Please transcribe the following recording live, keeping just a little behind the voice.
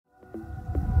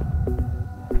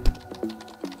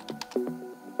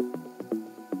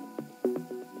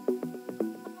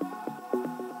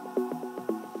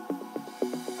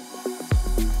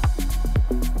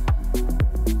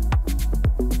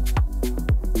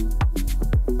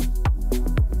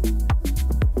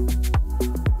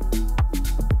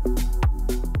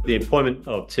The appointment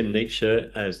of Tim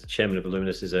Netscher as the chairman of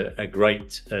Alluminous is a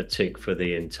great tick for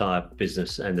the entire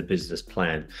business and the business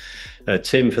plan.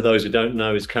 Tim, for those who don't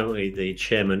know, is currently the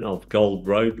chairman of Gold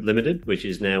Road Limited, which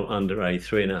is now under a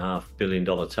 $3.5 billion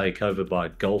takeover by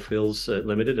Goldfields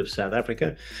Limited of South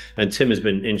Africa. And Tim has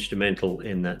been instrumental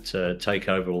in that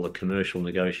takeover, all the commercial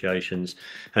negotiations.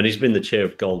 And he's been the chair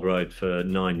of Gold Road for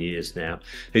 9 years now.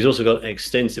 He's also got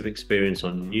extensive experience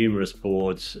on numerous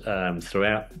boards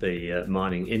throughout the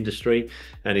mining industry.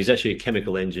 And he's actually a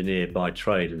chemical engineer by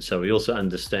trade. And so he also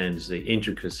understands the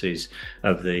intricacies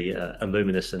of the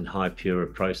Alluminous and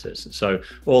HiPurA process. And so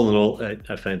all in all,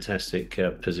 a fantastic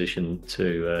position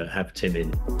to have Tim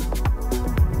in.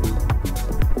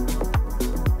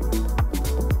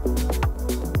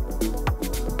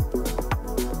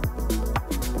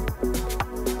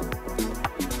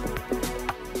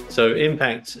 So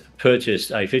Impact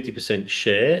purchased a 50%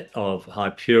 share of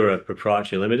HiPurA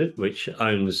Proprietary Limited, which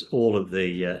owns all of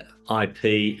the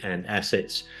IP and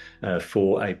assets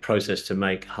for a process to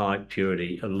make high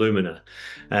purity alumina.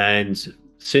 And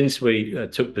since we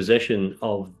took possession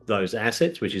of those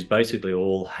assets, which is basically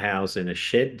all housed in a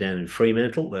shed down in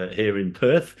Fremantle, here in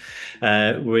Perth,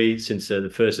 since the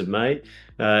 1st of May,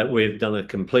 we've done a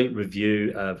complete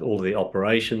review of all the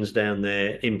operations down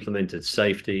there, implemented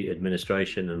safety,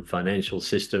 administration and financial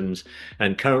systems,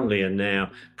 and currently are now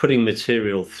putting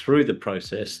material through the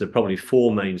process. There are probably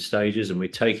 4 main stages, and we're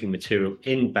taking material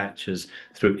in batches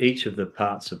through each of the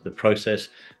parts of the process,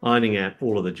 ironing out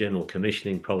all of the general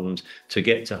commissioning problems to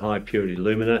get to high purity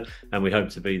alumina, and we hope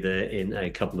to be there in a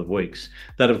couple of weeks.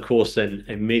 That, of course, then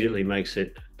immediately makes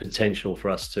it potential for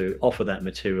us to offer that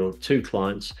material to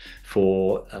clients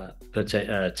for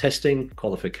testing,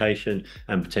 qualification,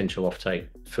 and potential offtake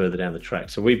further down the track.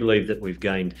 So we believe that we've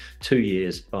gained 2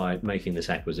 years by making this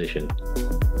acquisition.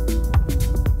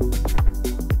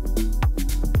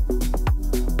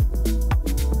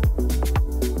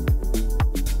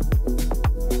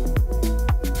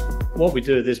 What we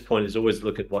do at this point is always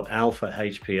look at what Alpha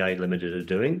HPA Limited are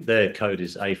doing. Their code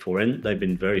is A4N. They've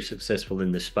been very successful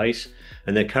in this space,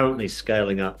 and they're currently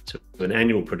scaling up to an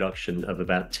annual production of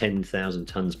about 10,000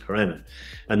 tonnes per annum.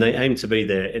 And they aim to be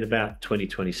there in about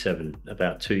 2027,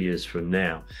 about 2 years from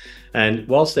now. And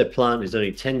whilst their plant is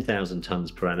only 10,000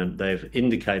 tonnes per annum, they've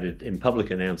indicated in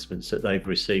public announcements that they've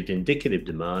received indicative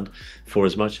demand for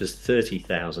as much as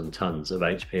 30,000 tonnes of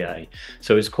HPA.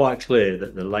 So it's quite clear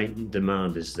that the latent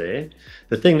demand is there.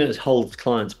 The thing that holds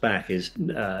clients back is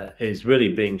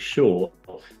really being sure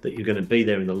that you're going to be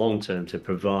there in the long term to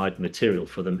provide material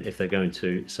for them if they're going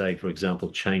to, say, for example,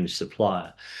 change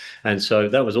supplier. And so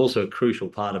that was also a crucial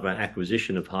part of our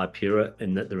acquisition of HiPurA,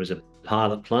 in that there is a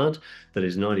pilot plant that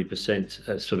is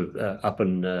 90% up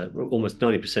and almost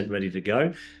 90% ready to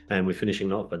go, and we're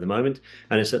finishing off at the moment.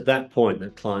 And it's at that point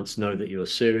that clients know that you're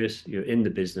serious, you're in the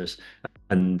business,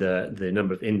 and the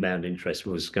number of inbound interest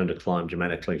was going to climb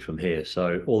dramatically from here.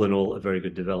 So all in all, a very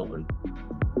good development.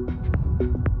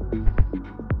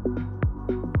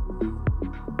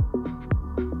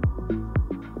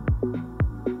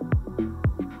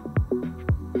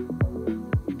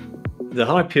 The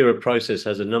HiPurA process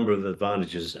has a number of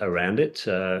advantages around it.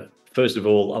 First of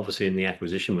all, obviously in the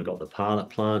acquisition, we've got the pilot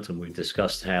plant, and we've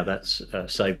discussed how that's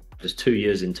saved us 2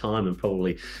 years in time and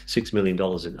probably $6 million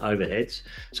in overheads.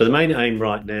 So the main aim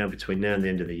right now, between now and the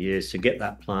end of the year, is to get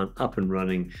that plant up and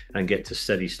running and get to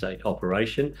steady state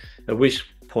operation, at which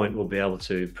point we'll be able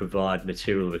to provide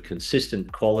material of a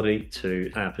consistent quality to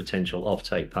our potential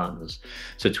offtake partners.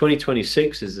 So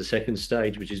 2026 is the second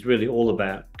stage, which is really all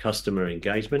about customer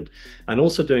engagement and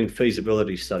also doing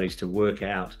feasibility studies to work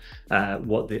out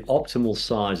what the optimal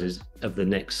size is of the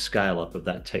next scale up of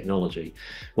that technology.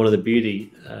 One of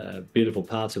the beautiful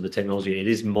parts of the technology, it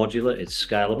is modular, it's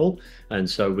scalable, and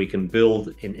so we can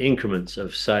build in increments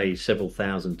of, say, several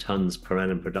thousand tonnes per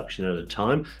annum production at a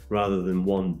time, rather than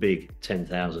one big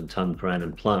 10,000 tonne per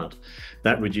annum plant.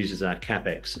 That reduces our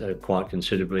capex quite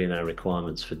considerably and our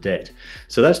requirements for debt.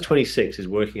 So that's 26, is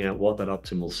working out what that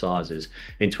optimal size is.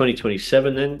 In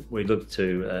 2027 then, we look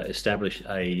to establish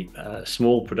a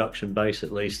small production base,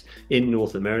 at least in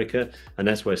North America, and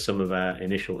that's where some of our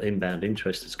initial inbound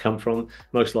interest has come from,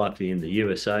 most likely in the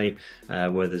USA,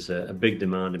 where there's a big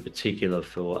demand in particular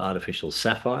for artificial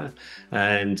sapphire.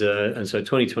 And so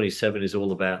 2027 is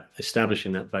all about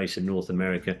establishing that base in North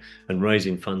America and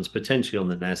raising funds potentially on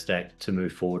the NASDAQ to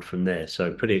move forward from there.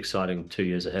 So pretty exciting 2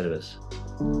 years ahead of us.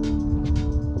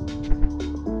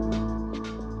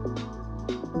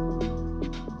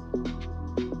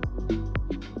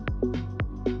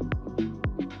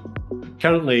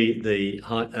 Currently, the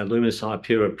Alluminous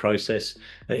HiPurA process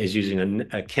is using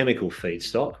a chemical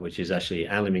feedstock, which is actually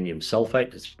aluminium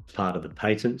sulfate. It's part of the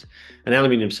patent. And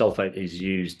aluminium sulfate is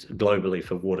used globally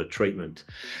for water treatment.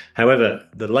 However,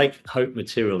 the Lake Hope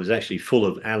material is actually full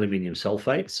of aluminium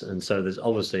sulfates. And so there's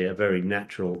obviously a very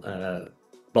natural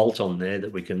bolt on there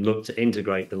that we can look to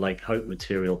integrate the Lake Hope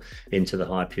material into the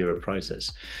HiPurA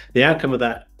process. The outcome of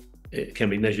that, it can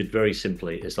be measured very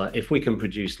simply. It's like if we can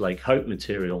produce Lake Hope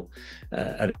material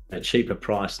at a cheaper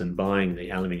price than buying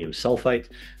the aluminium sulfate,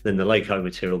 then the Lake Hope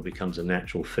material becomes a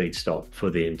natural feedstock for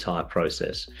the entire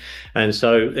process. And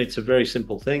so it's a very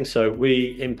simple thing. So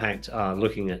we Impact are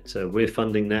looking at, we're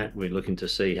funding that. We're looking to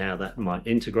see how that might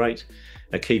integrate.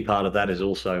 A key part of that is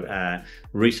also our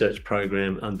research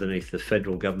program underneath the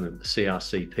federal government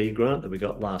CRCP grant that we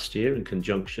got last year in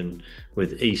conjunction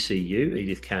with ECU,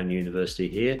 Edith Cowan University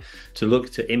here, to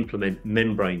look to implement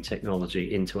membrane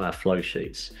technology into our flow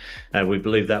sheets. We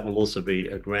believe that will also be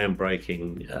a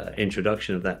groundbreaking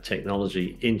introduction of that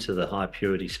technology into the high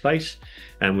purity space.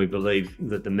 And we believe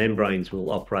that the membranes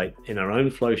will operate in our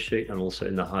own flow sheet and also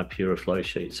in the HiPurA flow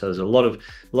sheet. So there's a lot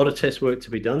of test work to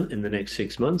be done in the next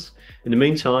 6 months. In the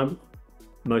meantime,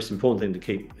 most important thing to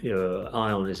keep your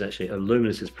eye on is actually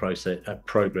Alluminous's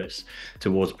progress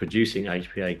towards producing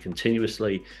HPA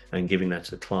continuously and giving that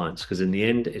to clients, because in the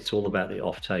end, it's all about the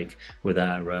offtake with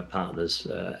our partners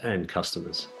and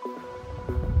customers.